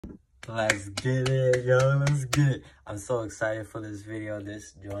Let's get it, yo, let's get it. I'm so excited for this video.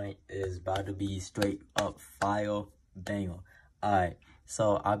 This joint is about to be straight up fire banger. Alright,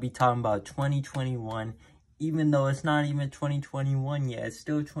 so I'll be talking about 2021, even though it's not even 2021 yet. It's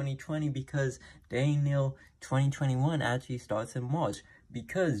still 2020 because dang near 2021 actually starts in March,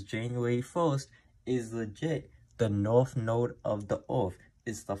 because January 1st is legit the north node of the earth.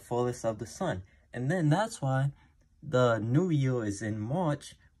 It's the fullest of the sun. And then that's why the new year is in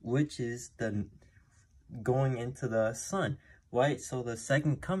March, which is the going into the sun, right? So the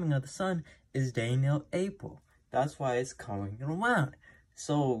second coming of the sun is dang near April. That's why it's coming around.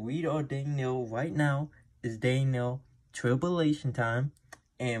 So we are dang near right now is dang near tribulation time,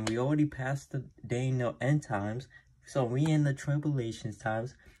 and we already passed the dang near end times. So we in the tribulation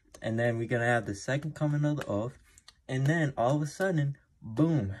times, and then we're gonna have the second coming of the earth, and then all of a sudden,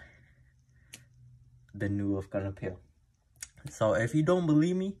 boom, the new earth gonna appear. So if you don't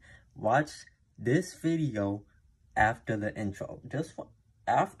believe me, watch this video after the intro. Just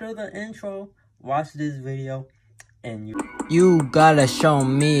after the intro, watch this video, and you gotta show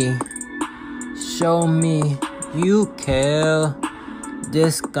me you care.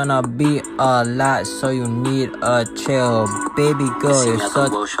 This gonna be a lot, so you need a chill. Baby girl, you're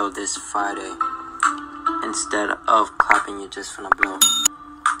such a show this Friday. Instead of clapping, you're just gonna blow.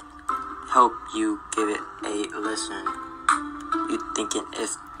 Hope you give it a listen. You thinking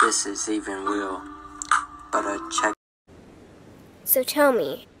if this is even real, but check. So tell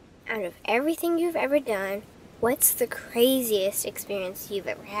me, out of everything you've ever done, what's the craziest experience you've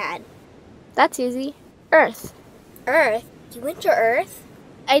ever had? That's easy. Earth. Earth? You went to Earth?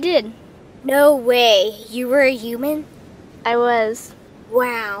 I did. No way. You were a human? I was.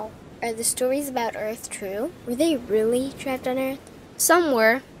 Wow. Are the stories about Earth true? Were they really trapped on Earth? Some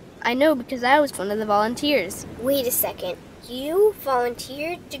were. I know because I was one of the volunteers. Wait a second. You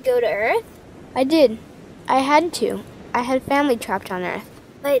volunteered to go to Earth? I did. I had to. I had family trapped on Earth.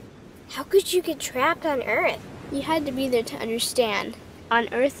 But how could you get trapped on Earth? You had to be there to understand.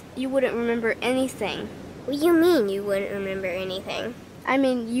 On Earth, you wouldn't remember anything. What do you mean you wouldn't remember anything? I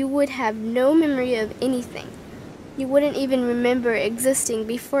mean, you would have no memory of anything. You wouldn't even remember existing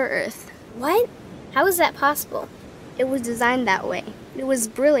before Earth. What? How is that possible? It was designed that way. It was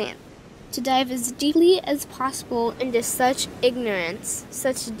brilliant. To dive as deeply as possible into such ignorance,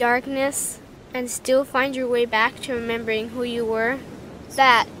 such darkness, and still find your way back to remembering who you were,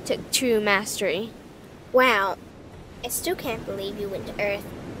 that took true mastery. Wow. I still can't believe you went to Earth.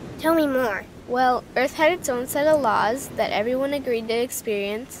 Tell me more. Well, Earth had its own set of laws that everyone agreed to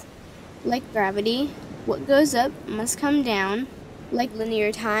experience, like gravity. What goes up must come down, like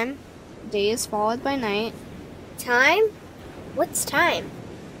linear time. Day is followed by night. Time? What's time?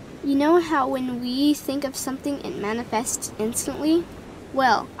 You know how when we think of something, it manifests instantly?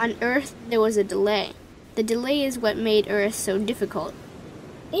 Well, on Earth, there was a delay. The delay is what made Earth so difficult.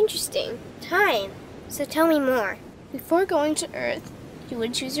 Interesting. Time. So tell me more. Before going to Earth, you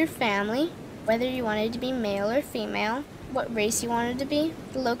would choose your family, whether you wanted to be male or female, what race you wanted to be,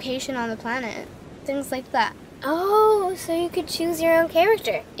 the location on the planet, things like that. Oh, so you could choose your own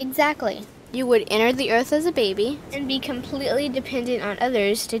character. Exactly. You would enter the Earth as a baby and be completely dependent on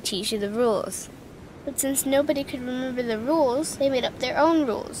others to teach you the rules. But since nobody could remember the rules, they made up their own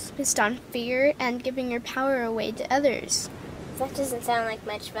rules, based on fear and giving your power away to others. That doesn't sound like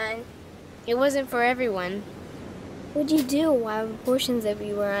much fun. It wasn't for everyone. What'd you do while portions of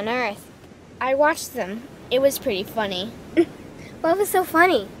you were on Earth? I watched them. It was pretty funny. What was so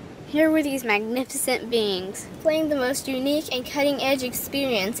funny? Here were these magnificent beings, playing the most unique and cutting-edge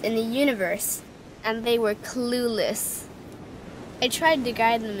experience in the universe, and they were clueless. I tried to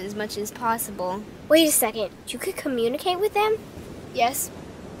guide them as much as possible. Wait a second, you could communicate with them? Yes,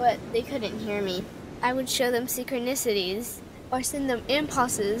 but they couldn't hear me. I would show them synchronicities, or send them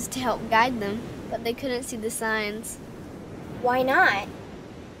impulses to help guide them, but they couldn't see the signs. Why not?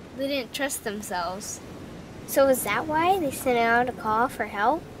 They didn't trust themselves. So is that why they sent out a call for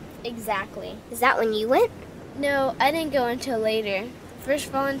help? Exactly. Is that when you went? No, I didn't go until later. The first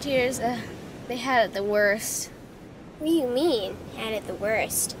volunteers, they had it the worst. What do you mean, had it the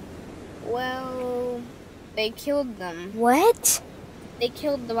worst? Well, they killed them. What? They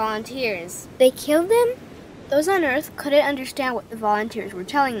killed the volunteers. They killed them? Those on Earth couldn't understand what the volunteers were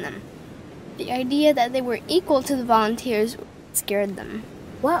telling them. The idea that they were equal to the volunteers scared them.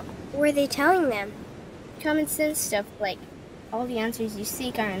 What were they telling them? Common sense stuff like, all the answers you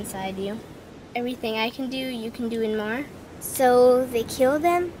seek are inside you. Everything I can do, you can do and more. So they killed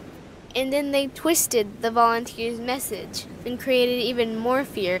them? And then they twisted the volunteers' message and created even more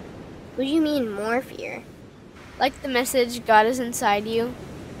fear. What do you mean more fear? Like the message, God is inside you.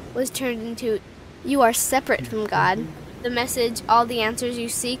 was turned into, "You are separate from God." The message, "All the answers you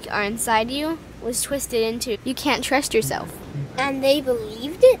seek are inside you," was twisted into, "You can't trust yourself." And they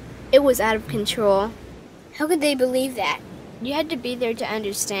believed it? It was out of control. How could they believe that? You had to be there to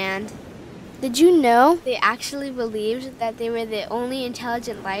understand. Did you know they actually believed that they were the only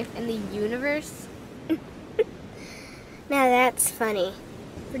intelligent life in the universe? Now that's funny.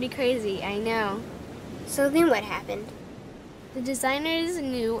 Pretty crazy, I know. So then what happened? The designers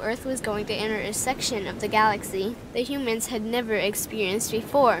knew Earth was going to enter a section of the galaxy that humans had never experienced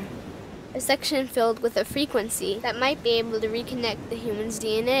before. A section filled with a frequency that might be able to reconnect the human's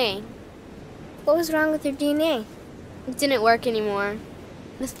DNA. What was wrong with their DNA? It didn't work anymore.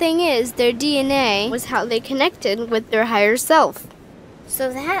 The thing is, their DNA was how they connected with their higher self.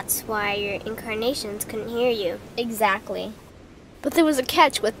 So that's why your incarnations couldn't hear you. Exactly. But there was a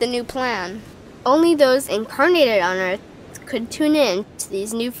catch with the new plan. Only those incarnated on Earth could tune in to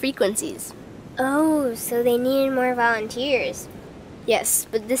these new frequencies. Oh, so they needed more volunteers. Yes,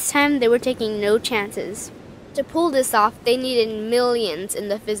 but this time they were taking no chances. To pull this off, they needed millions in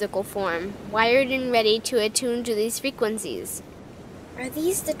the physical form, wired and ready to attune to these frequencies. Are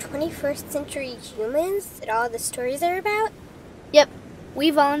these the 21st century humans that all the stories are about? Yep. We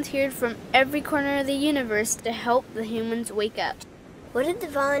volunteered from every corner of the universe to help the humans wake up. What did the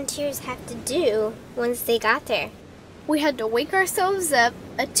volunteers have to do once they got there? We had to wake ourselves up,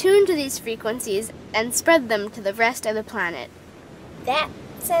 attune to these frequencies, and spread them to the rest of the planet. That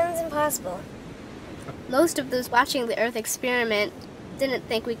sounds impossible. Most of those watching the Earth experiment didn't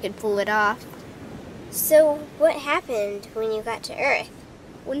think we could pull it off. So what happened when you got to Earth?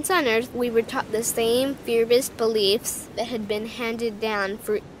 Once on Earth, we were taught the same fear-based beliefs that had been handed down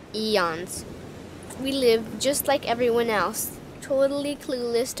for eons. We lived just like everyone else, totally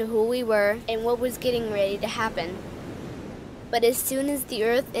clueless to who we were and what was getting ready to happen. But as soon as the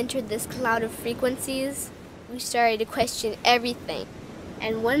Earth entered this cloud of frequencies, we started to question everything.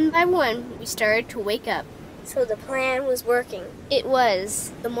 And one by one, we started to wake up. So the plan was working. It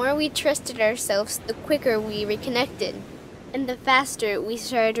was. The more we trusted ourselves, the quicker we reconnected. And the faster we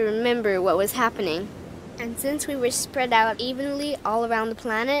started to remember what was happening. And since we were spread out evenly all around the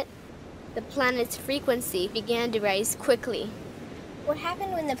planet's frequency began to rise quickly. What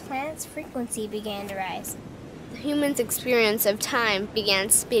happened when the planet's frequency began to rise? The humans' experience of time began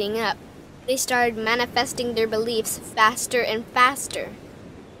speeding up. They started manifesting their beliefs faster and faster.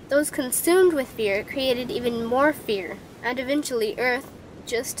 Those consumed with fear created even more fear, and eventually Earth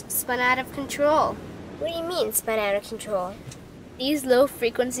just spun out of control. What do you mean, spun out of control? These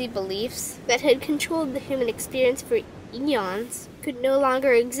low-frequency beliefs that had controlled the human experience for eons could no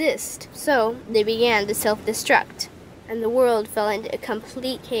longer exist, so they began to self-destruct, and the world fell into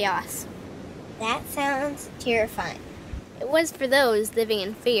complete chaos. That sounds terrifying. It was for those living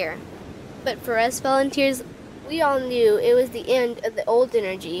in fear. But for us volunteers, we all knew it was the end of the old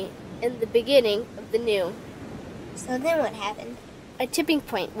energy and the beginning of the new. So then what happened? A tipping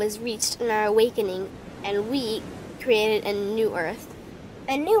point was reached in our awakening, and we created a new Earth.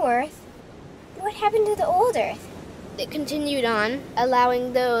 A new Earth? What happened to the old Earth? It continued on,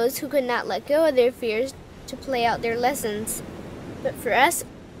 allowing those who could not let go of their fears to play out their lessons. But for us,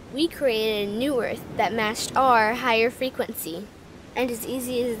 we created a new Earth that matched our higher frequency. And as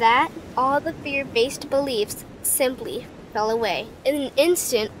easy as that, all the fear-based beliefs simply fell away. In an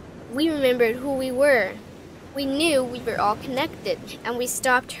instant, we remembered who we were. We knew we were all connected, and we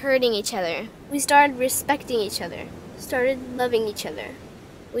stopped hurting each other. We started respecting each other, started loving each other.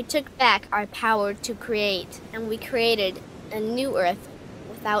 We took back our power to create, and we created a new Earth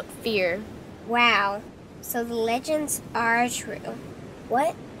without fear. Wow, so the legends are true.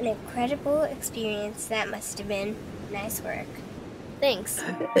 What an incredible experience that must have been. Nice work. Thanks.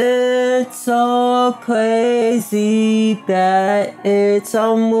 It's so crazy that it's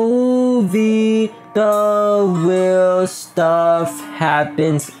a movie. The real stuff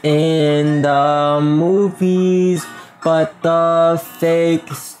happens in the movies, but the fake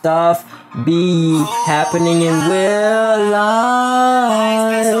stuff be happening in real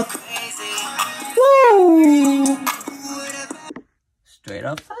life. Woo! Straight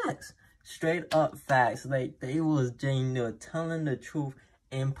up facts. Straight up facts. Like, they was telling the truth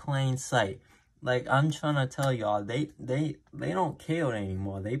in plain sight. Like, I'm trying to tell y'all, they don't kill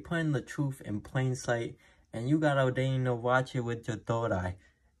anymore. They putting the truth in plain sight, and you gotta watch it with your third eye.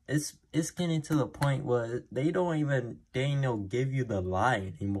 It's getting to the point where they don't even give you the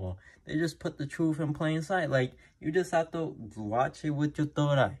lie anymore. They just put the truth in plain sight. Like, you just have to watch it with your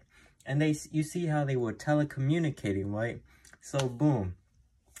third eye. And you see how they were telecommunicating, right? So boom.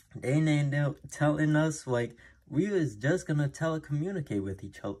 They're telling us, like, we was just gonna telecommunicate with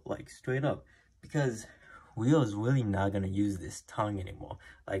each other, like, straight up, because we was really not gonna use this tongue anymore.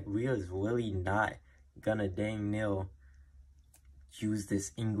 Like, we was really not gonna dang near use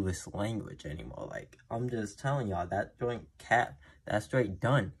this English language anymore. Like, I'm just telling y'all, that joint cap, that's straight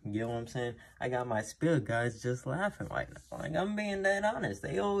done. You know what I'm saying? I got my spirit guys just laughing right now. Like, I'm being that honest.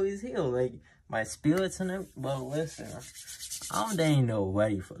 They always heal. Like, my spirits and everything. Well, listen, I'm dang no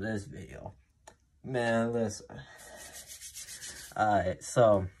ready for this video. Man, listen. Alright,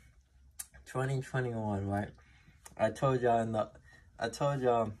 so 2021, right? I told y'all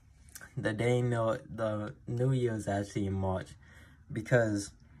the day the New Year's actually in March,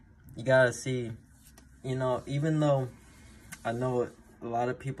 because you gotta see, you know, even though I know a lot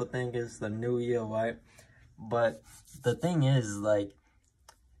of people think it's the New Year, right? But the thing is, like,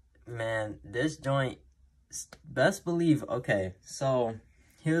 man, this joint, best believe, okay, so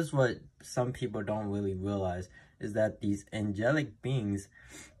here's what some people don't really realize, is that these angelic beings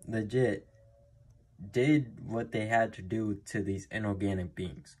legit did what they had to do to these inorganic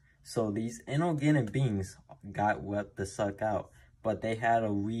beings. So these inorganic beings got what the suck out, but they had a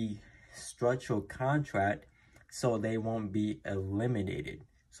restructured contract so they won't be eliminated.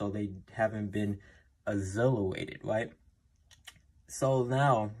 So they haven't been exhilarated, right? So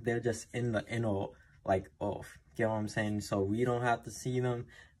now they're just in the inner, like, off. You know what I'm saying? So we don't have to see them.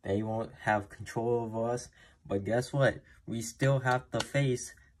 They won't have control of us. But guess what? We still have to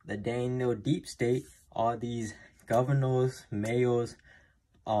face the dang near deep state, all these governors, mayors,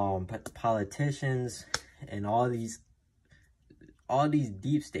 politicians, and all these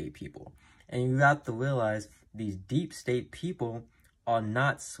deep state people. And you have to realize these deep state people are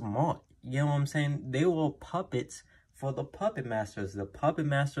not smart. You know what I'm saying? They were puppets for the puppet masters. The puppet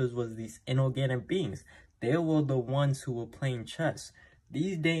masters was these inorganic beings. They were the ones who were playing chess.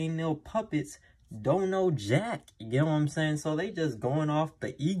 These dang near puppets don't know jack. You know what I'm saying? So they just going off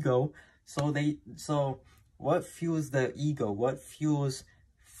the ego. So what fuels their ego? What fuels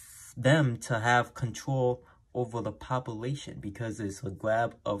them to have control over the population? Because it's a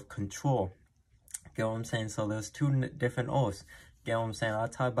grab of control. You know what I'm saying? So there's two different oaths. You know what I'm saying? I'll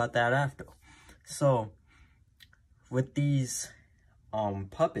talk about that after. So with these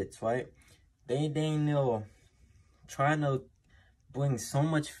puppets, right? They know trying to bring so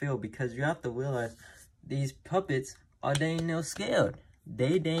much fear, because you have to realize these puppets are scared.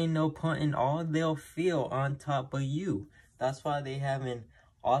 They know putting all their fear on top of you. That's why they having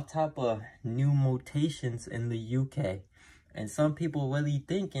all type of new mutations in the UK. And some people really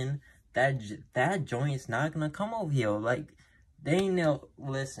thinking that that joint's not gonna come over here. Like, they know,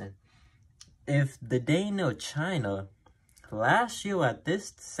 listen, if the day know China last year at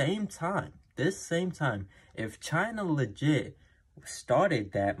this same time, if China legit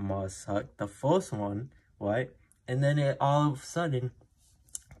started that motherfucker, the first one, right, and then it all of a sudden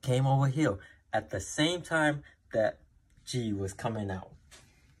came over here at the same time that G was coming out.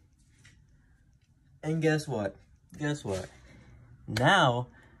 And guess what? Now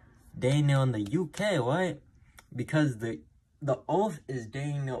they know in the UK, right? Because the oath is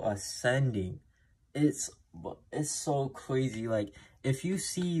dang near ascending. It's so crazy. Like, if you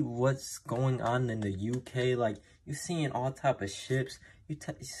see what's going on in the UK, like, you're seeing all type of ships, you're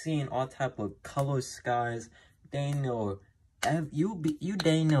seeing all type of colored skies. Dang near, you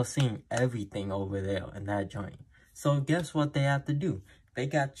dang near seeing everything over there in that joint. So guess what they have to do? They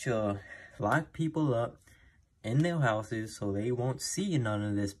got to lock people up in their houses so they won't see none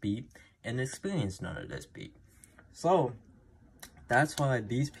of this beat and experience none of this beat. So that's why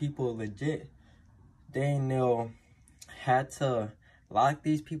these people legit, they had to lock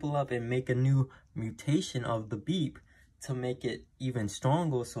these people up and make a new mutation of the beep to make it even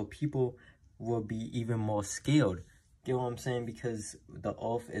stronger, so people will be even more scared. You know what I'm saying? Because the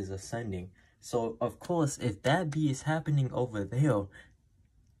oath is ascending. So of course, if that beat is happening over there,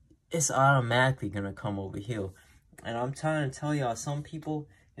 it's automatically gonna come over here. And I'm trying to tell y'all, some people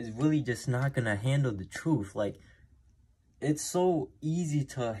is really just not gonna handle the truth. Like, it's so easy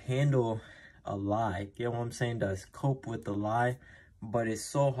to handle a lie, you know what I'm saying, to cope with the lie, but it's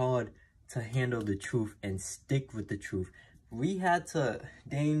so hard to handle the truth and stick with the truth. We had to,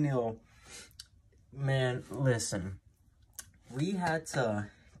 man, listen, we had to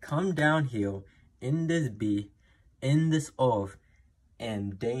come down here in this beat, in this oath,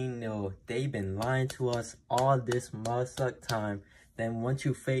 and they've been lying to us all this motherfuck time. Then once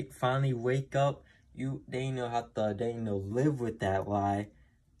you finally wake up, they have to live with that lie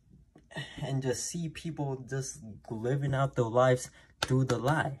and just see people just living out their lives through the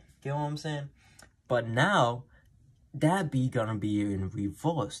lie. You know what I'm saying? But now that be gonna be in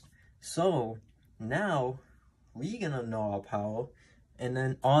reversed. So now we gonna know our power. And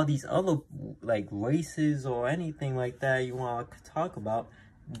then all these other, like, races or anything like that you want to talk about,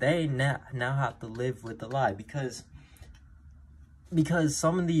 they now have to live with the lie. Because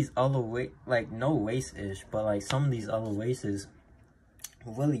some of these other, like, no race-ish, but, like, some of these other races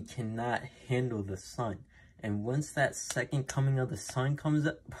really cannot handle the sun. And once that second coming of the sun comes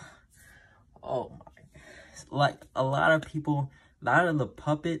up, oh my, like, a lot of people, a lot of the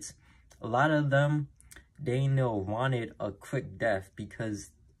puppets, a lot of them, they wanted a quick death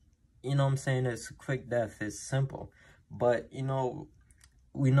because, you know what I'm saying, it's a quick death, it's simple. But, you know,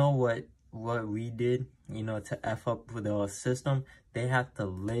 we know what we did, you know, to F up with the system. They have to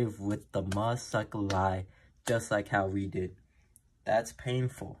live with the motherfucker lie just like how we did. That's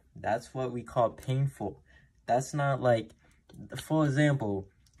painful. That's what we call painful. That's not like, for example,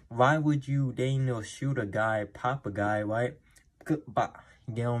 why would you, shoot a guy, pop a guy, right? Goodbye.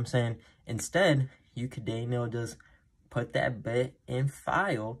 You know what I'm saying? Instead, you could, just put that bit in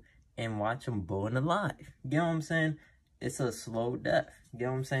file and watch him burn alive. You know what I'm saying? It's a slow death. You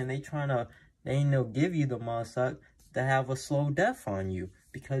know what I'm saying? They trying to, give you the motherfucker to have a slow death on you.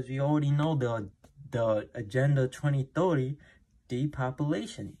 Because we already know the Agenda 2030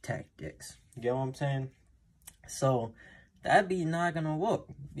 depopulation tactics. You know what I'm saying? So, that be not gonna work.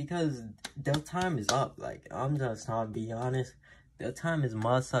 Because their time is up. Like, I'm just trying to be honest. Their time is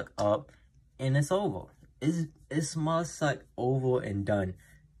motherfucker up. And it's over. It's motherfucker over and done.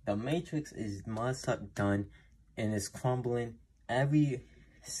 The Matrix is motherfucker done. And it's crumbling. Every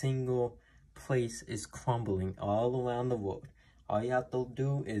single place is crumbling all around the world. All you have to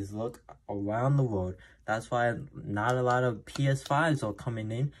do is look around the world. That's why not a lot of PS5s are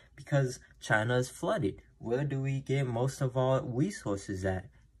coming in, because China is flooded. Where do we get most of our resources at?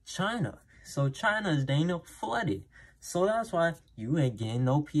 China. So China is flooded. So that's why you ain't getting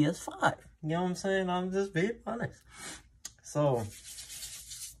no PS5. You know what I'm saying? I'm just being honest. So,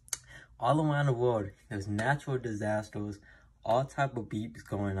 all around the world, there's natural disasters, all type of beeps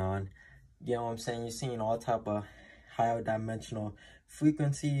going on. You know what I'm saying? You're seeing all type of higher dimensional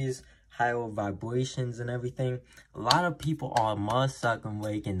frequencies, higher vibrations and everything. A lot of people are motherfucking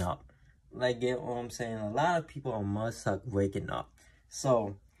waking up. Like, get what I'm saying? A lot of people are motherfucking waking up.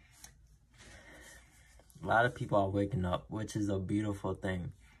 So, a lot of people are waking up, which is a beautiful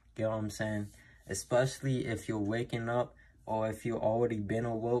thing. Get what I'm saying? Especially if you're waking up, or if you've already been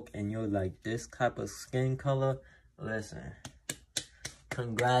awoke and you're like this type of skin color. Listen,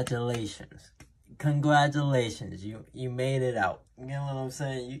 congratulations. Congratulations. You made it out. You know what I'm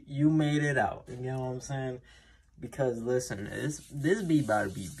saying? You made it out. You know what I'm saying? Because listen, this be about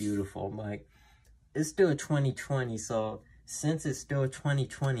to be beautiful. Like, it's still 2020, so since it's still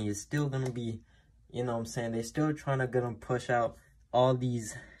 2020, it's still gonna be, you know what I'm saying, they're still gonna push out all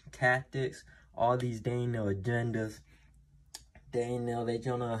these tactics, all these agendas. They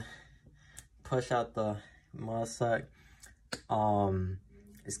gonna push out the motherfucker.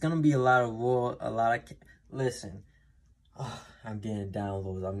 It's gonna be a lot of war, listen. Oh, I'm getting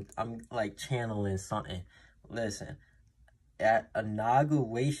downloads. I'm like channeling something. Listen, at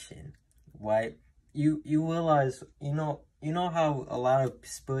inauguration, right? You realize, you know how a lot of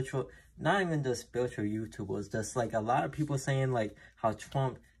spiritual, not even just spiritual YouTubers, just like a lot of people saying like how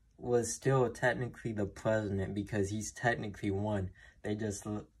Trump was still technically the president because he's technically won. They just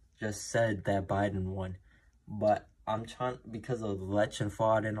said that Biden won. But I'm trying, because of election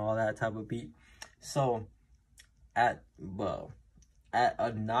fraud and all that type of beat. So, at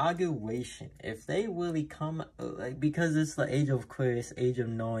inauguration, if they really come, like, because it's the age of Aquarius, age of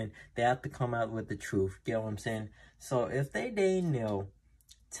knowing, they have to come out with the truth. Get what I'm saying? So, if they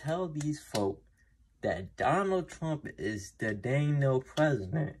tell these folk that Donald Trump is the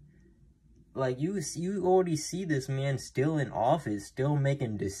president, like, you already see this man still in office, still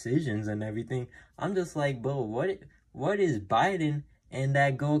making decisions and everything. I'm just like, bro, what is Biden and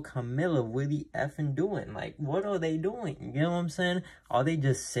that girl Camilla really effing doing? Like, what are they doing? You know what I'm saying? Are they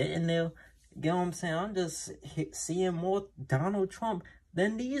just sitting there? You know what I'm saying? I'm just seeing more Donald Trump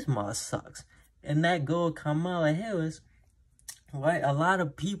than these motherfuckers. And that girl Kamala Harris, right? A lot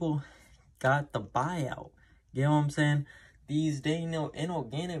of people got the buyout. You know what I'm saying? These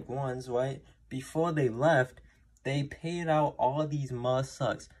inorganic ones, right? Before they left, they paid out all these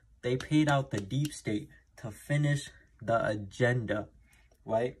motherfuckers. They paid out the deep state to finish the agenda,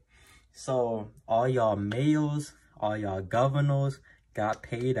 right? So all y'all mayors, all y'all governors got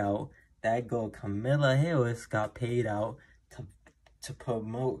paid out. That girl Kamala Harris got paid out to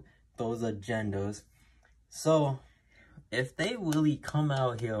promote those agendas. So if they really come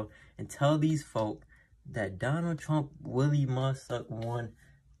out here and tell these folk that Donald Trump really must have won,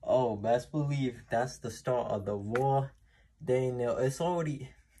 Oh, best believe that's the start of the war. They know it's already,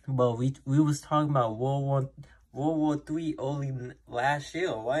 but we was talking about World War III only last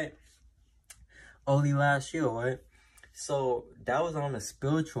year, right? Only last year, right? So that was on a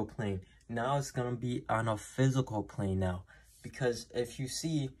spiritual plane. Now it's gonna be on a physical plane now, because if you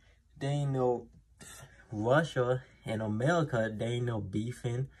see, they know Russia and America, they know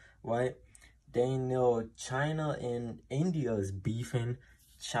beefing, right? They know China and India is beefing.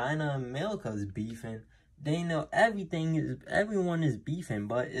 China and America is beefing. They know everyone is beefing,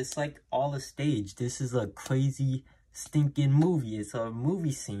 but it's like all a stage. This is a crazy, stinking movie. It's a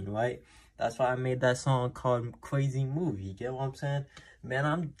movie scene, right? That's why I made that song called Crazy Movie. You get what I'm saying?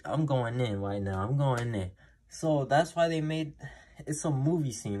 Man, I'm going in right now. I'm going in. So that's why they made, it's a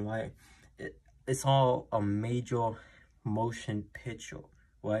movie scene, right? It's all a major motion picture,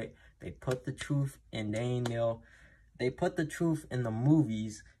 right? They put the truth in they put the truth in the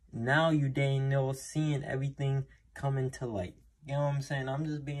movies. Now you seeing everything coming to light. You know what I'm saying? I'm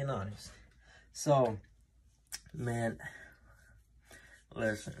just being honest. So, man,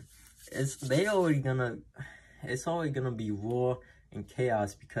 listen, it's already gonna be war and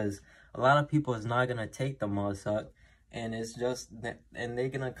chaos, because a lot of people is not gonna take the mud up, and it's just that, and they're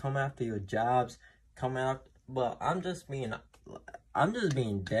gonna come after your jobs, but I'm just being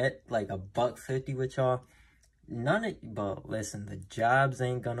dead, like $1.50 with y'all. But listen, the jobs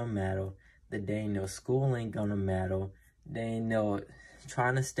ain't gonna matter. The school ain't gonna matter.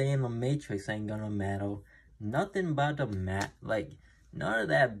 Trying to stay in the matrix ain't gonna matter. Nothing about the like, none of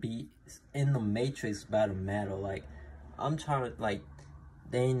that be in the matrix about to matter. Like, I'm trying to, like,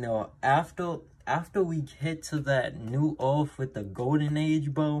 after we hit to that new earth with the golden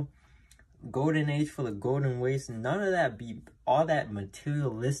age, bro, golden age for the golden waste, none of that all that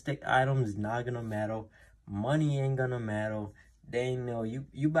materialistic items not gonna matter. Money ain't gonna matter.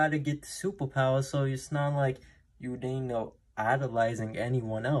 You about to get the superpower, so it's not like you idolizing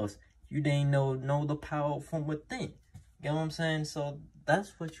anyone else. You know the power from within. You know what I'm saying? So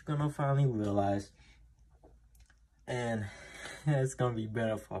that's what you're gonna finally realize, and it's gonna be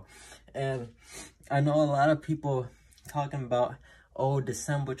beautiful. And I know a lot of people talking about, oh,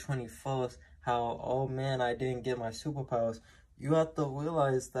 December 21st, how, oh man, I didn't get my superpowers. You have to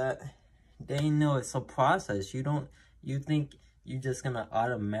realize that they know it's a process. You think you just gonna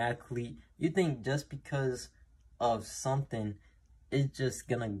automatically, you think just because of something, it's just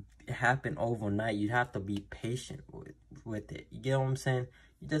gonna happen overnight. You have to be patient with it. You get what I'm saying?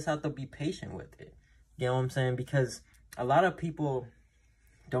 You just have to be patient with it. You know what I'm saying? Because a lot of people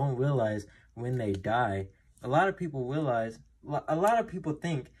don't realize when they die. A lot of people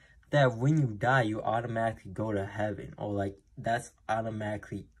think that when you die, you automatically go to heaven, or like that's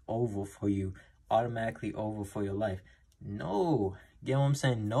automatically over for you, automatically over for your life. No, you know what I'm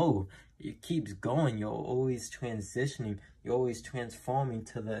saying? No, it keeps going. You're always transitioning. You're always transforming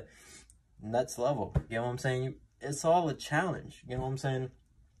to the next level. You know what I'm saying? It's all a challenge. You know what I'm saying?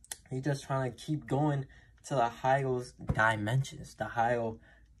 You're just trying to keep going to the higher dimensions, the higher,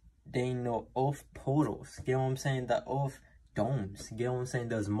 earth portals. You know what I'm saying? The earth domes. You know what I'm saying?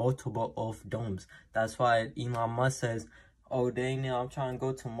 There's multiple earth domes. That's why Elon Musk says, oh, I'm trying to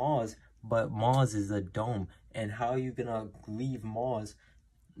go to Mars, but Mars is a dome. And how are you gonna leave Mars,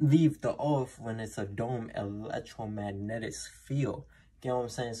 leave the earth, when it's a dome, electromagnetic field? You know what I'm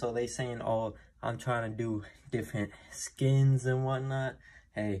saying? So they saying, oh, I'm trying to do different skins and whatnot.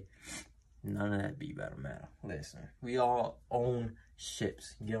 Hey, none of that be better matter. Listen, we all own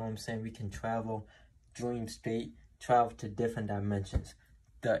ships. You know what I'm saying? We can travel, dream state, travel to different dimensions.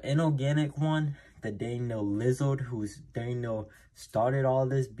 The inorganic one, the lizard, who's started all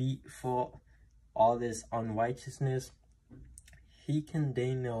this beat for all this unrighteousness, he can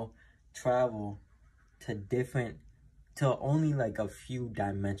travel to only like a few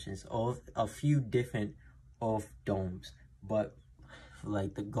dimensions, or a few different earth domes. But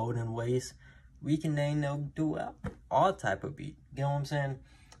like the golden waste, we can do all type of beat. You know what I'm saying?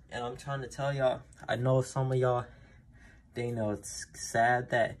 And I'm trying to tell y'all, I know some of y'all, it's sad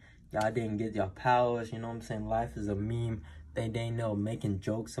that y'all didn't get your powers. You know what I'm saying? Life is a meme. They making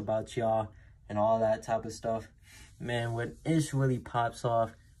jokes about y'all and all that type of stuff. Man, when it really pops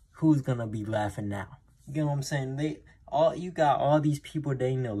off, who's gonna be laughing now? You know what I'm saying? You got all these people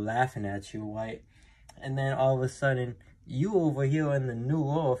laughing at you, right? And then all of a sudden, you over here in the new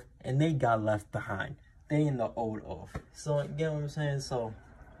earth, and they got left behind. They in the old earth. So, you know what I'm saying? So,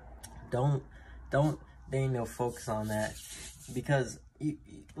 don't focus on that, because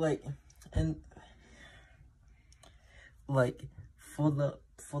for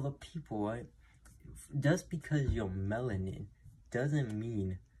the people, right? Just because you're melanin doesn't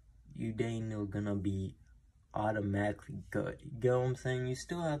mean you ain't gonna be automatically good. You get what I'm saying? You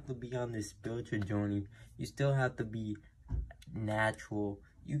still have to be on this spiritual journey. You still have to be natural.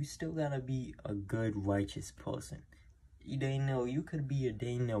 You still gotta be a good, righteous person. You you could be a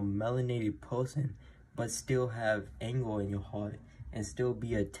melanated person, but still have anger in your heart and still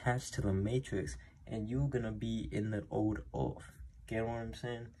be attached to the matrix, and you're gonna be in the old earth. Get what I'm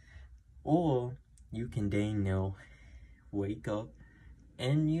saying? Or you can wake up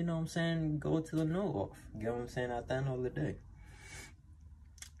and, you know what I'm saying, go to the new earth. Get what I'm saying? At the end of the day.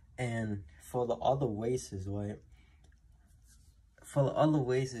 And for the other races, right? For the other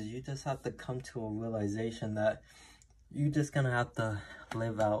races, you just have to come to a realization that you just gonna have to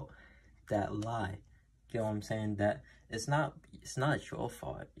live out that lie. You know what I'm saying? That it's not your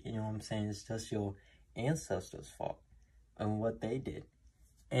fault. You know what I'm saying? It's just your ancestors' fault and what they did.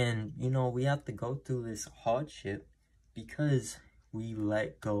 And, you know, we have to go through this hardship because we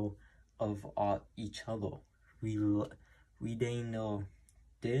let go of each other. We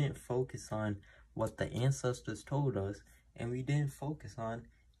didn't focus on what the ancestors told us, and we didn't focus on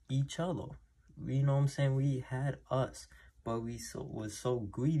each other. You know what I'm saying? We had us, but we was so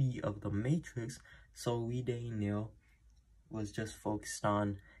greedy of the matrix, so we was just focused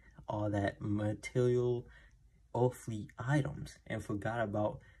on all that material, earthly items and forgot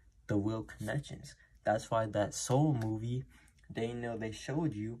about the real connections. That's why that Soul movie, they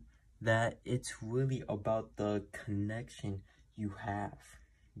showed you that it's really about the connection you have.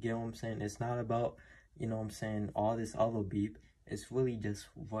 You know what I'm saying? It's not about, you know what I'm saying, all this other beep. It's really just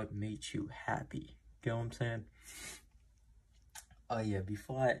what made you happy. You know what I'm saying? Oh yeah,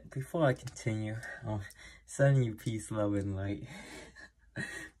 before I continue, sending you peace, love, and light.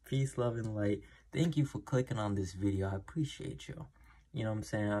 Peace, love, and light. Thank you for clicking on this video. I appreciate you. You know what I'm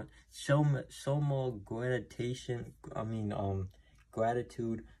saying? Show more gratitude.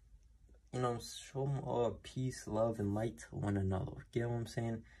 Gratitude. You know, show more peace, love, and light to one another. You know what I'm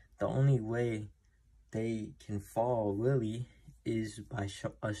saying? The only way they can fall really is by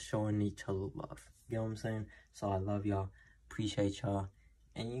us showing each other love. You know what I'm saying? So I love y'all. Appreciate y'all.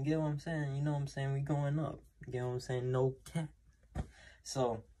 And you get what I'm saying? You know what I'm saying? We going up. You know what I'm saying? No cap.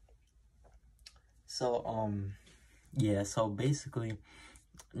 So yeah, so basically,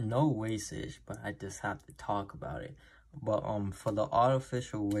 no wastage, but I just have to talk about it. But for the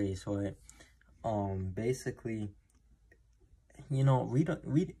artificial waste, right? Basically, you know,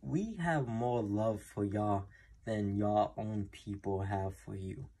 we have more love for y'all than y'all own people have for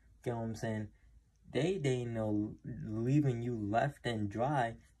you. You know what I'm saying? They know leaving you left and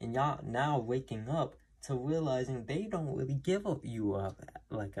dry, and y'all now waking up to realizing they don't really give up you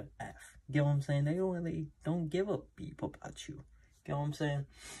like a F. You know what I'm saying? They don't give a beep about you. You know what I'm saying?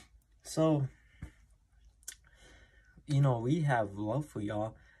 So, you know, we have love for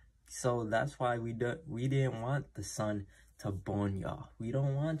y'all. So that's why we didn't want the sun to burn y'all. We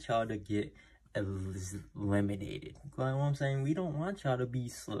don't want y'all to get eliminated. You know what I'm saying? We don't want y'all to be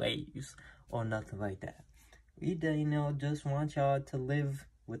slaves or nothing like that. We just want y'all to live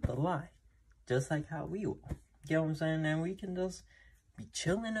with the lie. Just like how we will. You know what I'm saying? And we can just be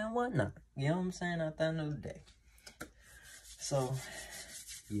chilling and whatnot. You know what I'm saying? At the end of the day. So,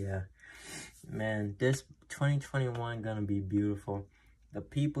 yeah. Man, this 2021 gonna be beautiful. The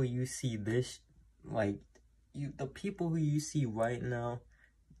people you see the people who you see right now,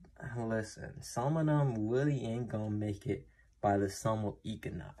 listen, some of them really ain't gonna make it by the summer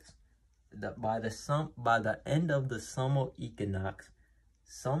equinox. By the end of the summer equinox,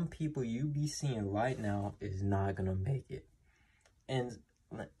 some people you be seeing right now is not gonna make it. And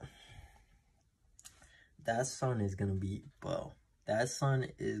that sun is gonna be, bro, that sun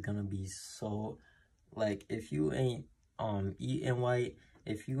is gonna be so, like, if you ain't eating right,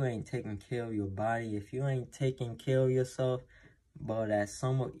 if you ain't taking care of your body, if you ain't taking care of yourself, bro, that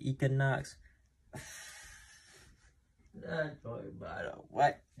summer equinox, that's about a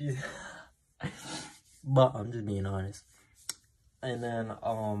what? But I'm just being honest. And then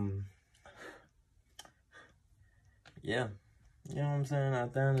yeah, you know what I'm saying,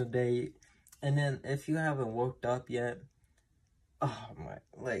 at the end of the day. And then if you haven't woke up yet, oh my,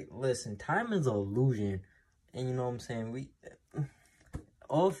 like, listen, time is an illusion. And you know what I'm saying,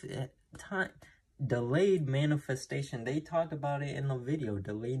 delayed manifestation, they talk about it in the video,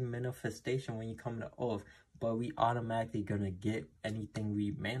 delayed manifestation when you come to earth, but we automatically gonna get anything we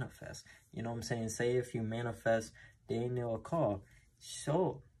manifest. You know what I'm saying? Say if you manifest Daniel a car,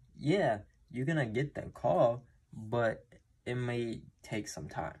 so yeah, you're gonna get that car, but it may take some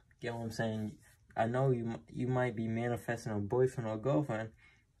time. You know what I'm saying? I know you might be manifesting a boyfriend or girlfriend.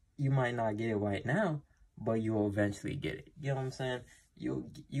 You might not get it right now, but you'll eventually get it. You know what I'm saying?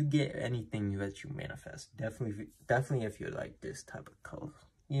 you get anything that you manifest. Definitely if you're like this type of color.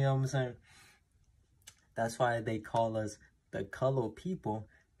 You know what I'm saying? That's why they call us the color people,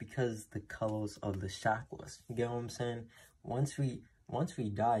 because the colors of the chakras. You get what I'm saying? Once we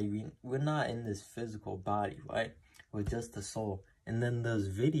die, we're not in this physical body, right? We're just the soul. And then there's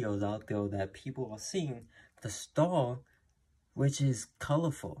videos out there that people are seeing the star, which is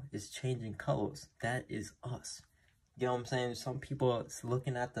colorful, is changing colors. That is us. You know what I'm saying? Some people are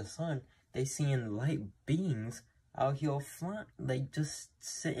looking at the sun, they seeing light beings out here flying, like just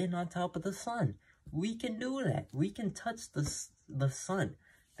sitting on top of the sun. We can do that. We can touch the sun.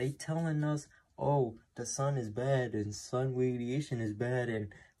 They telling us, oh, the sun is bad and sun radiation is bad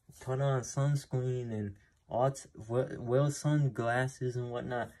and put on sunscreen and wear sunglasses and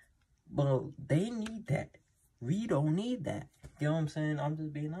whatnot. But they need that. We don't need that. You know what I'm saying? I'm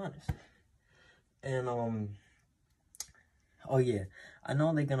just being honest. And oh yeah, I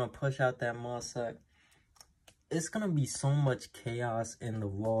know they're gonna push out that Mossack. It's gonna be so much chaos in the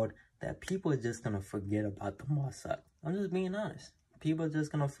world that people are just gonna forget about the Mossack. I'm just being honest. People are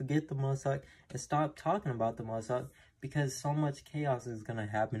just gonna forget the Mossack and stop talking about the Mossack because so much chaos is gonna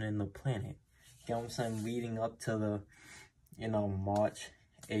happen in the planet. You know what I'm saying? Leading up to the, you know, March,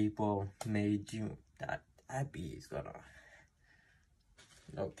 April, May, June. That be is gonna,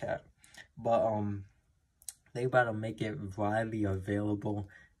 no cap. But they about to make it widely available.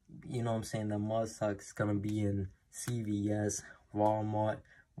 You know what I'm saying? The Mossack's gonna be in CVS, Walmart,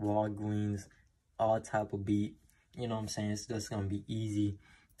 Walgreens, all type of beat. You know what I'm saying? It's just gonna be easy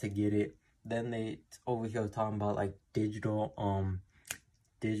to get it. Then they over here talking about like digital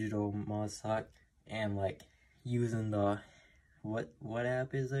Mossack and like using the what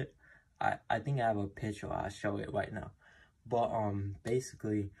app is it? I think I have a picture. I'll show it right now. But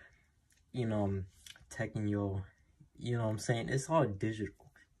basically, you know, taking your, you know what I'm saying, it's all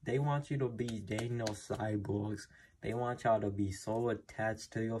digital. They want you to be, they know, cyborgs. They want y'all to be so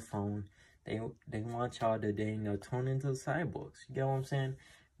attached to your phone. They want y'all to, they know, turn into cyborgs. You get what I'm saying?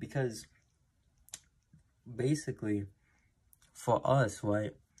 Because basically, for us,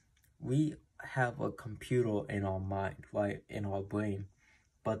 right, we have a computer in our mind, right, in our brain.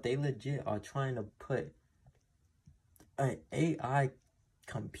 But they legit are trying to put an AI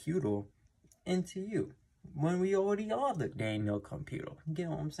computer into you when we already are the Daniel computer. You get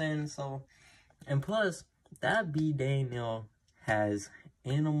what I'm saying? So, and plus, that B Daniel has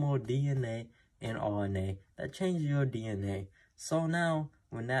animal DNA and RNA that changes your DNA. So now,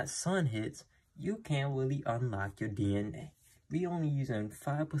 when that sun hits, you can't really unlock your DNA. We only using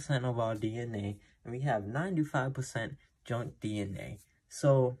 5% of our DNA, and we have 95% junk DNA.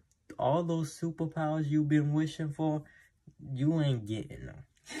 So, all those superpowers you've been wishing for, you ain't getting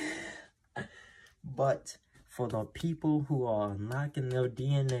them. But for the people who are unlocking their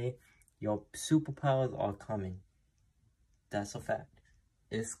DNA, your superpowers are coming. That's a fact.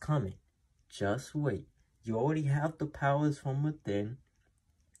 It's coming. Just wait. You already have the powers from within.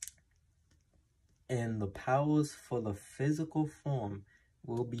 And the powers for the physical form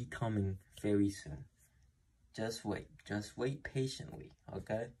will be coming very soon. Just wait. Just wait patiently,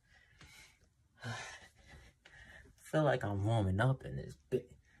 okay? I feel like I'm warming up in this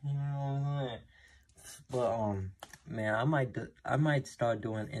bit. You know what I'm saying? But man, I might start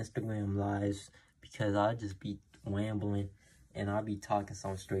doing Instagram lives because I'll just be rambling and I'll be talking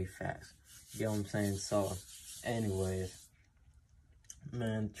some straight facts. You know what I'm saying? So, anyways,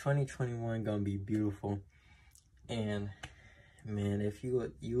 man, 2021 gonna be beautiful. And man, if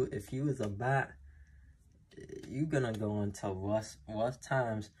you was a bat, you're gonna go into rough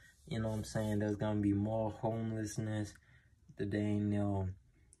times. You know what I'm saying? There's gonna be more homelessness.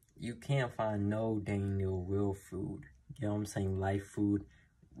 You can't find no real food. You know what I'm saying? Life food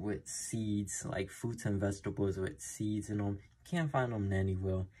with seeds, like fruits and vegetables with seeds in them. You can't find them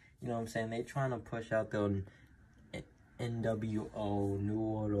anywhere. You know what I'm saying? They trying to push out the NWO, New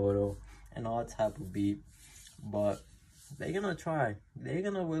World Order, and all type of beat. But they're gonna try. They're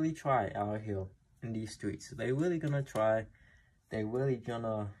gonna really try out here in these streets. They really gonna try. They really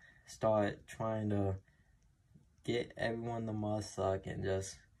gonna start trying to get everyone the Mossack and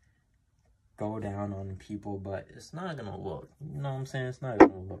just go down on people, but it's not gonna work. You know what I'm saying? It's not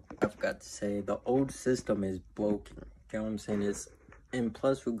gonna work. I forgot to say, the old system is broken. You know what I'm saying? And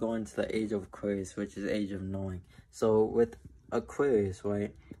plus we're going to the age of Aquarius, which is age of knowing. So with Aquarius,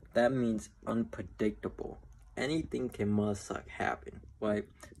 right, that means unpredictable. Anything can Mossack happen, right?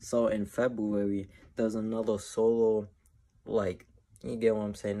 So in February, there's another solar, like, you get what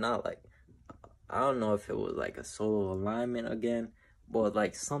I'm saying? Not like, I don't know if it was like a solar alignment again, but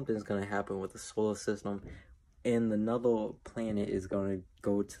like something's gonna happen with the solar system and another planet is going to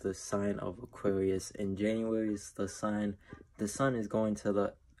go to the sign of Aquarius. In January is the sun is going to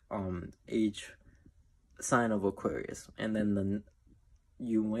the sign of Aquarius, and then the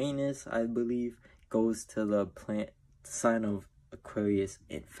Uranus, I believe, goes to the sign of Aquarius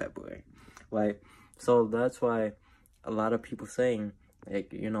in February, right? So that's why a lot of people saying,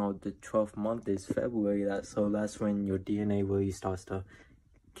 like, you know, the 12th month is February, that's when your DNA really starts to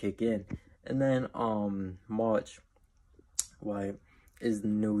kick in. And then March, right, is the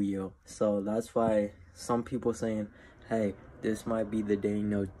new year. So that's why some people saying, hey, this might be the day, you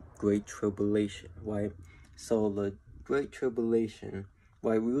know, Great Tribulation, right? So the Great Tribulation,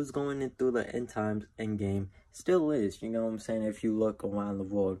 right, we was going in through the end times, end game, still is, you know what I'm saying, if you look around the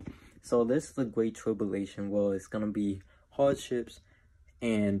world. So this is the Great Tribulation. Well, it's gonna be hardships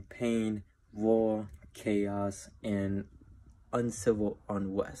and pain, war, chaos, and uncivil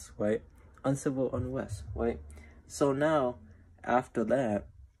unrest, right? Uncivil unrest, right? So now, after that,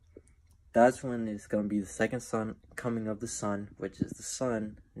 that's when it's gonna be the second sun coming of the sun, which is the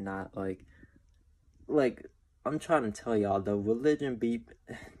sun, not like I'm trying to tell y'all, the religion beep,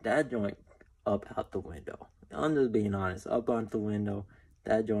 that joint up out the window. I'm just being honest, up out the window,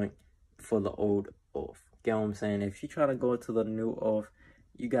 that joint for the old oath. Get what I'm saying? If you're trying to go to the new oath,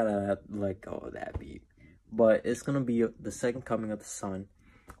 you gotta let go of that beep. But it's gonna be the second coming of the sun,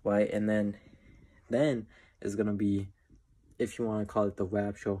 right? And then it's gonna be, if you want to call it the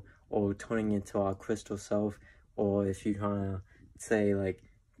rapture, or turning into our crystal self, or if you want to say like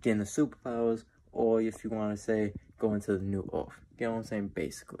getting the superpowers, or if you want to say going to the new oath. You know what I'm saying?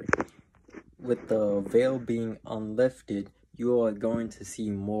 Basically, with the veil being unlifted, you are going to see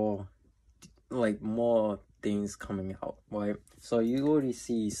more things coming out, right? So you already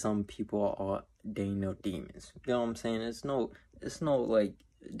see some people are Daniel demons. You know what I'm saying? It's no like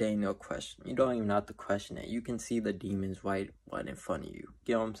Daniel question. You don't even have to question it. You can see the demons right in front of you.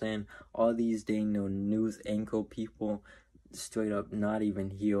 You know what I'm saying? All these Daniel news anchor people, straight up not even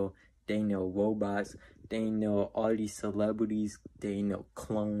here. Daniel robots, Daniel all these celebrities, Daniel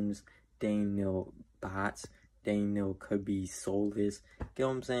clones, Daniel bots, Daniel could be soulless. You know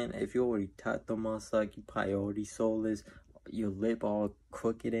what I'm saying? If you already tapped the muscle, you probably already soulless, your lip all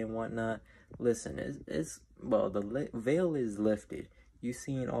crooked and whatnot. Listen, well, the veil is lifted. You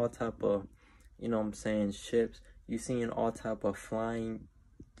seeing all type of, you know what I'm saying, ships. You seeing all type of flying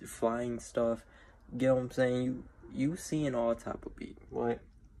stuff. You know what I'm saying? You seeing all type of beat, right?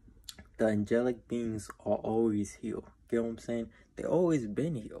 The angelic beings are always here. You know what I'm saying? They always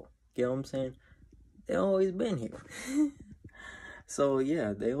been here. You know what I'm saying? They always been here. So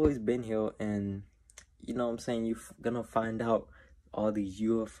yeah, they always been here, and you know what I'm saying, you're gonna find out all these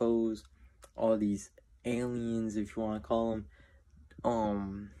UFOs, all these aliens, if you want to call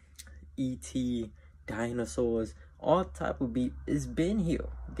them, ET, dinosaurs, all type of beat. It's been here.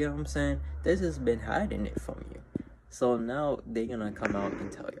 You know what I'm saying? This has been hiding it from you. So now they're gonna come out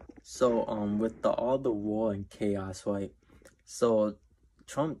and tell you. So with all the war and chaos, right? So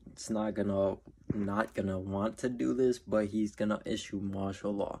Trump's not gonna want to do this, but he's gonna issue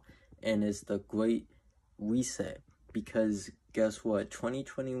martial law, and it's the Great Reset. Because guess what?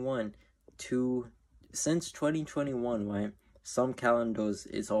 2021 since 2021, right? Some calendars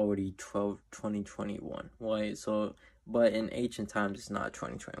is already 2021, right? So, but in ancient times it's not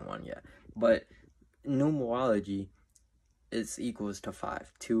 2021 yet. But numerology, it's equals to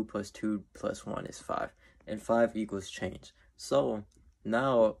 5. 2 plus 2 plus 1 is 5, and 5 equals change. So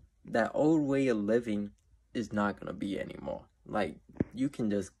now that old way of living is not gonna be anymore. Like, you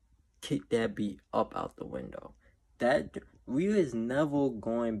can just kick that beat up out the window. That we is never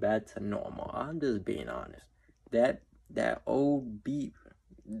going back to normal. I'm just being honest. That old beat,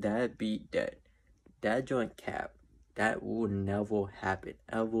 that joint cap, that will never happen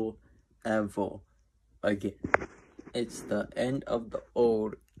ever again. It's the end of the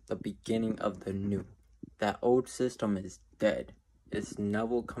old, the beginning of the new. That old system is dead. It's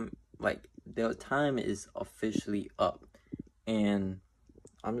never like, their time is officially up. And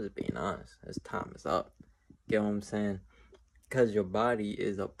I'm just being honest, this time is up. Get what I'm saying? Because your body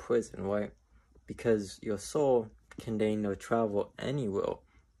is a prison, right? Because your soul can travel anywhere,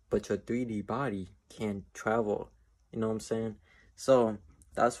 but your 3D body can't travel. You know what I'm saying? So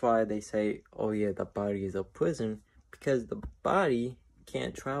that's why they say, oh yeah, the body is a prison, because the body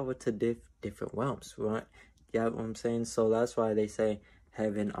can't travel to different realms, right? You know what I'm saying? So that's why they say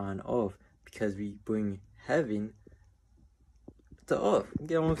heaven on earth, because we bring heaven to earth.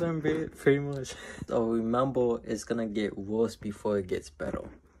 You know what I'm saying? Pretty much. So remember, it's gonna get worse before it gets better.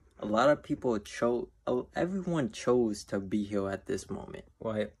 A lot of people everyone chose to be here at this moment,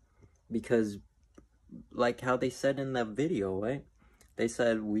 right? Because like how they said in that video, right? They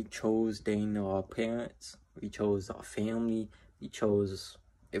said we chose, our parents, we chose our family, we chose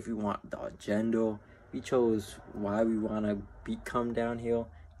if we want our gender, we chose why we want to come downhill.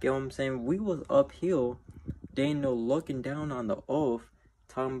 Get what I'm saying? We was uphill, looking down on the earth,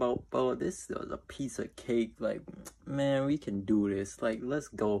 talking about, bro, this was a piece of cake. Like, man, we can do this. Like, let's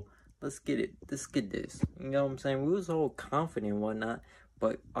go. Let's get it. Let's get this. You know what I'm saying? We was all confident and whatnot.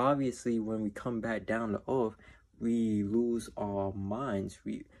 But obviously, when we come back down to earth, we lose our minds.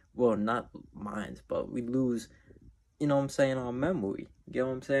 Well, not minds, but we lose, you know what I'm saying, our memory. You know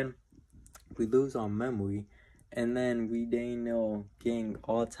what I'm saying? We lose our memory. And then we getting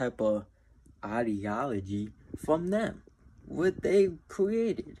all type of ideology from them, what they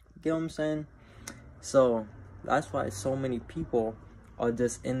created. You get what I'm saying? So that's why so many people are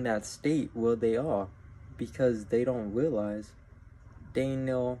just in that state where they are, because they don't realize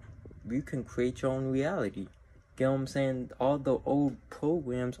you can create your own reality. Get what I'm saying? All the old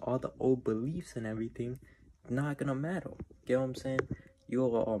programs, all the old beliefs and everything, not gonna matter. Get what I'm saying?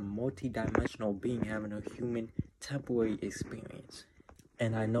 You're a multi-dimensional being having a human temporary experience.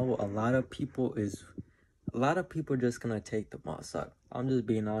 And I know a lot of people just gonna take the mud suck. I'm just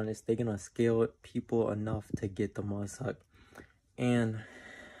being honest. They're gonna scale people enough to get the mud suck. And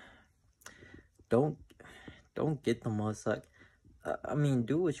don't get the mud suck. I mean,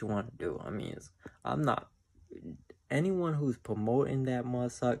 do what you want to do. I mean, I'm not anyone who's promoting that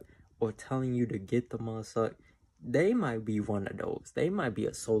mud suck or telling you to get the mud suck. They might be one of those. They might be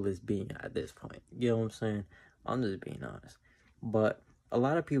a soulless being at this point. You know what I'm saying? I'm just being honest. But a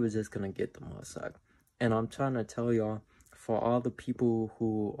lot of people just gonna get the mud suck. And I'm trying to tell y'all, for all the people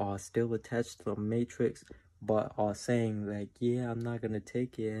who are still attached to the Matrix, but are saying like, yeah, I'm not gonna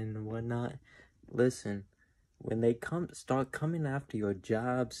take it and whatnot. Listen, when they start coming after your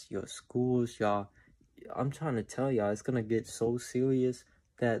jobs, your schools, y'all, I'm trying to tell y'all, it's gonna get so serious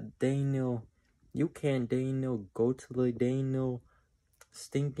that you can't go to the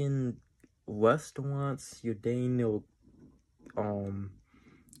stinking restaurants, your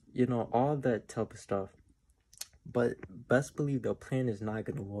you know, all that type of stuff. But best believe the plan is not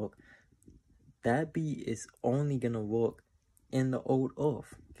gonna work. That beat is only gonna work in the old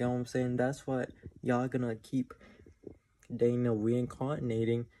earth. You know what I'm saying? That's why y'all gonna keep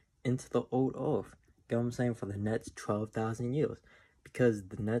reincarnating into the old earth. You know what I'm saying? For the next 12,000 years. Because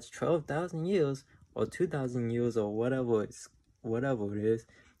the next 12,000 years or 2,000 years or whatever it is,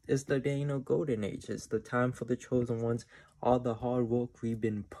 it's the golden age. It's the time for the chosen ones. All the hard work we've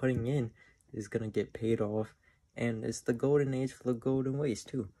been putting in is gonna get paid off. And it's the golden age for the golden race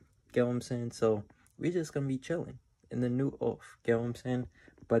too. Get what I'm saying? So we're just gonna be chilling in the new earth. Get what I'm saying?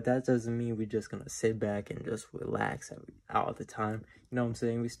 But that doesn't mean we're just gonna sit back and just relax all the time. You know what I'm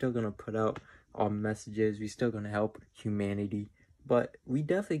saying? We're still gonna put out our messages. We're still gonna help humanity. But we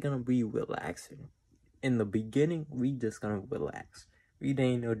definitely gonna be relaxing. In the beginning, we just gonna relax. We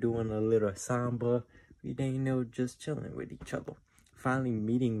doing a little samba. We just chilling with each other. Finally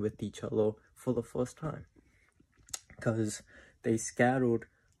meeting with each other for the first time. Because they scattered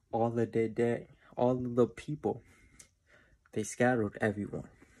all of the people. They scattered everyone.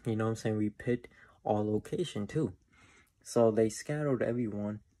 You know what I'm saying? We picked our location too. So they scattered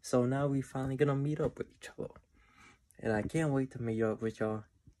everyone. So now we finally gonna meet up with each other. And I can't wait to meet up with y'all.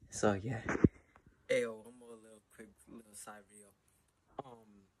 So yeah. Hey, one more quick side video.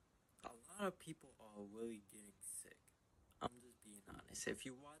 A lot of people are really getting sick. I'm just being honest. If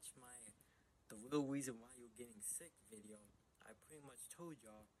you watch the real reason why you're getting sick video, I pretty much told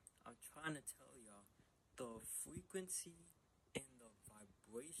y'all, I'm trying to tell y'all, the frequency and the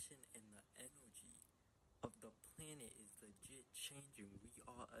vibration and the energy of the planet is legit changing. We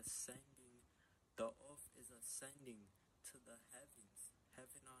are ascending. The earth is ascending to the heavens,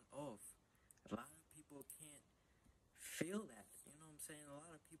 heaven on earth. A lot of people can't feel that. You know what I'm saying? A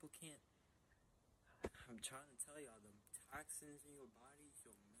lot of people can't. I'm trying to tell y'all, the toxins in your body,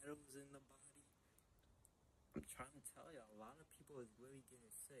 your metals in the body. I'm trying to tell y'all, a lot of people is really getting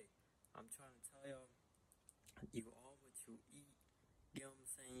sick. I'm trying to tell y'all, you are what you eat. You know what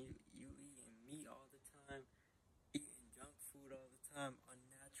I'm saying? You eating meat all the time, eating junk food all the time,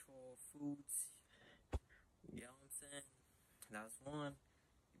 unnatural foods. You know what I'm saying? That's one.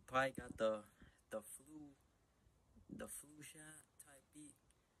 You probably got the flu shot type beat.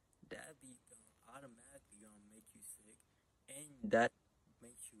 That beat automatically gonna make you sick, and that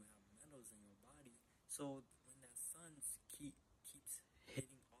makes you have metals in your body. So when that sun keeps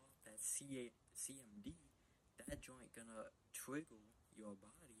hitting off that CMD, that joint gonna trigger your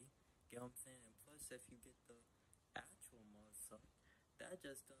body. You know what I'm saying? And plus, if you get the actual mud suck, that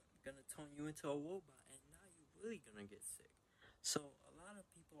just gonna turn you into a robot, and now you're really gonna get sick. So a lot of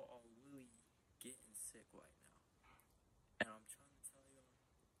people are really getting sick right now, and I'm trying to tell you,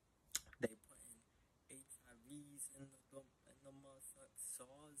 they putting HIVs in the motherfucker,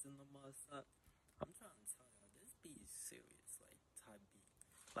 SARS in the motherfucker. I'm trying to tell y'all, this beat is serious, like type beat.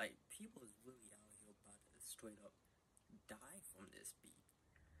 Like, people is really out here about to straight up die from this beat.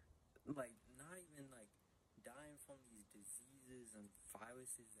 Like, not even like dying from these diseases and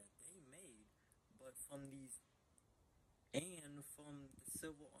viruses that they made, but from these, and from the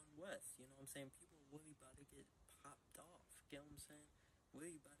civil unrest. You know what I'm saying? People really about to get popped off. You know what I'm saying?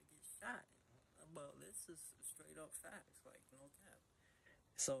 Really about to get shot. But this is straight up facts, like, no cap.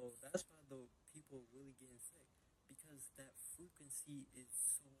 So that's why the people are really getting sick, because that frequency is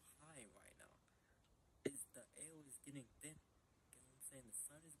so high right now. The air is getting thin. You know what I'm saying? The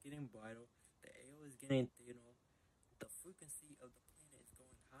sun is getting brighter. The air is getting thinner. The frequency of the planet is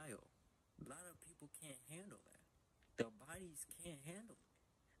going higher. A lot of people can't handle that. Their bodies can't handle it.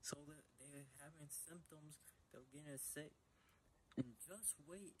 So they're having symptoms. They're getting sick. And just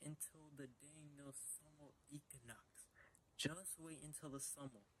wait until the dang summer equinox. Just wait until the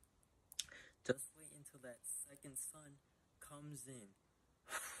summer. Just wait until that second sun comes in.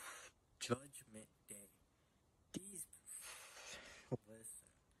 Judgment Day. Listen.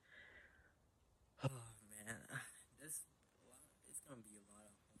 Oh man, it's gonna be a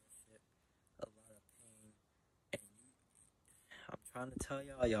lot of hardship, a lot of pain, and I'm trying to tell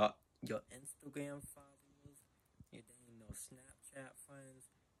y'all, your Instagram followers, your dang Snapchat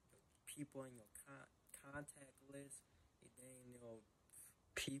friends, your people in your contact list, your dang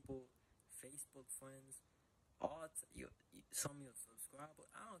people, Facebook friends, some of your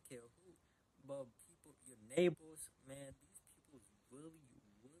subscribers, I don't care who, but people, your neighbors, man, these people really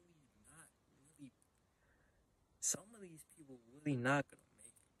some of these people really not gonna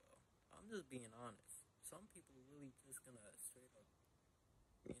make it, bro. I'm just being honest. Some people really just gonna straight up,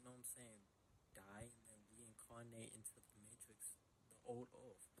 you know what I'm saying, die and then reincarnate into the Matrix, the old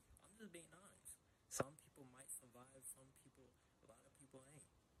Earth. I'm just being honest. Some people might survive, a lot of people ain't.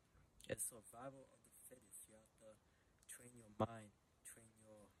 It's survival of the fittest. You have to train your mind, train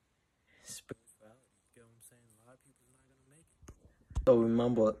your spirituality. You know what I'm saying? A lot of people's not gonna make it. So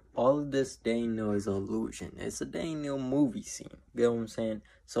remember, all of this dang is illusion. It's a dang movie scene. You know what I'm saying?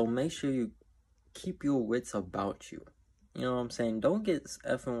 So make sure you keep your wits about you. You know what I'm saying? Don't get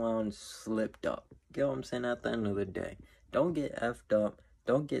effing around slipped up. You know what I'm saying? At the end of the day, don't get effed up.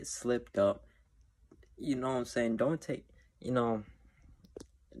 Don't get slipped up. You know what I'm saying? Don't take,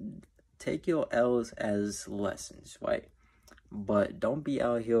 take your L's as lessons, right? But don't be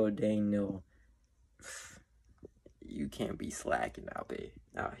out here dang you can't be slacking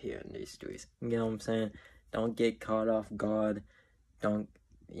out here in these streets. You know what I'm saying? Don't get caught off guard. Don't,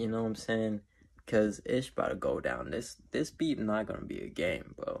 you know what I'm saying? Because it's about to go down. This beat not gonna be a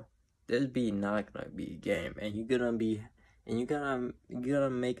game, bro. This beat not gonna be a game. And you gotta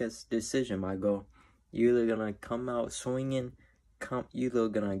make a decision, my girl. You're either gonna come out swinging, you're either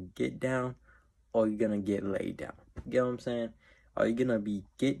gonna get down, or you're gonna get laid down. You know what I'm saying? Are you gonna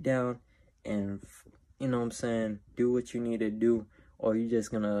get down and, you know what I'm saying, do what you need to do, or you just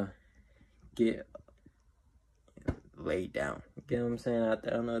gonna get laid down? You know what I'm saying? At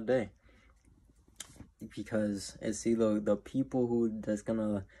the end of the day, because it's either the people who just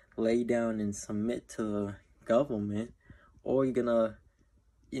gonna lay down and submit to the government, or you're gonna,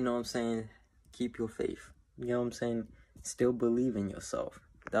 you know what I'm saying, keep your faith. You know what I'm saying? Still believe in yourself.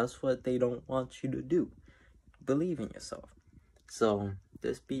 That's what they don't want you to do. Believe in yourself. So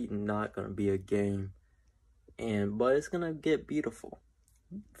this beat not gonna be a game, but it's gonna get beautiful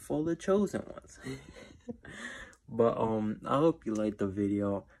for the chosen ones. But I hope you liked the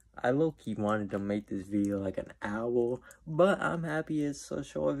video. I low-key wanted to make this video like an hour, but I'm happy it's a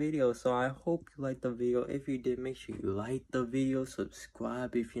short video. So I hope you liked the video. If you did, make sure you like the video,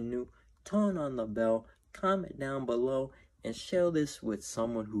 subscribe if you're new, turn on the bell, comment down below, and share this with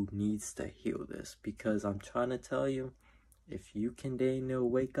someone who needs to hear this. Because I'm trying to tell you, if you can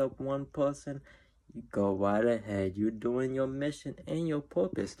wake up one person, you go right ahead. You're doing your mission and your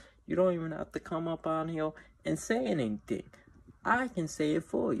purpose. You don't even have to come up on here and say anything. I can say it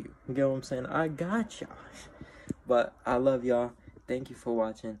for you. You know what I'm saying? I got y'all. But I love y'all. Thank you for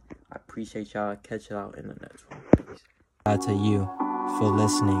watching. I appreciate y'all. Catch y'all in the next one. Peace. Out to you for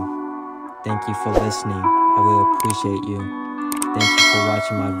listening. Thank you for listening. I really appreciate you. Thank you for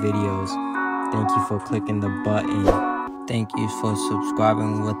watching my videos. Thank you for clicking the button. Thank you for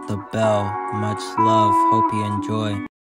subscribing with the bell. Much love. Hope you enjoy.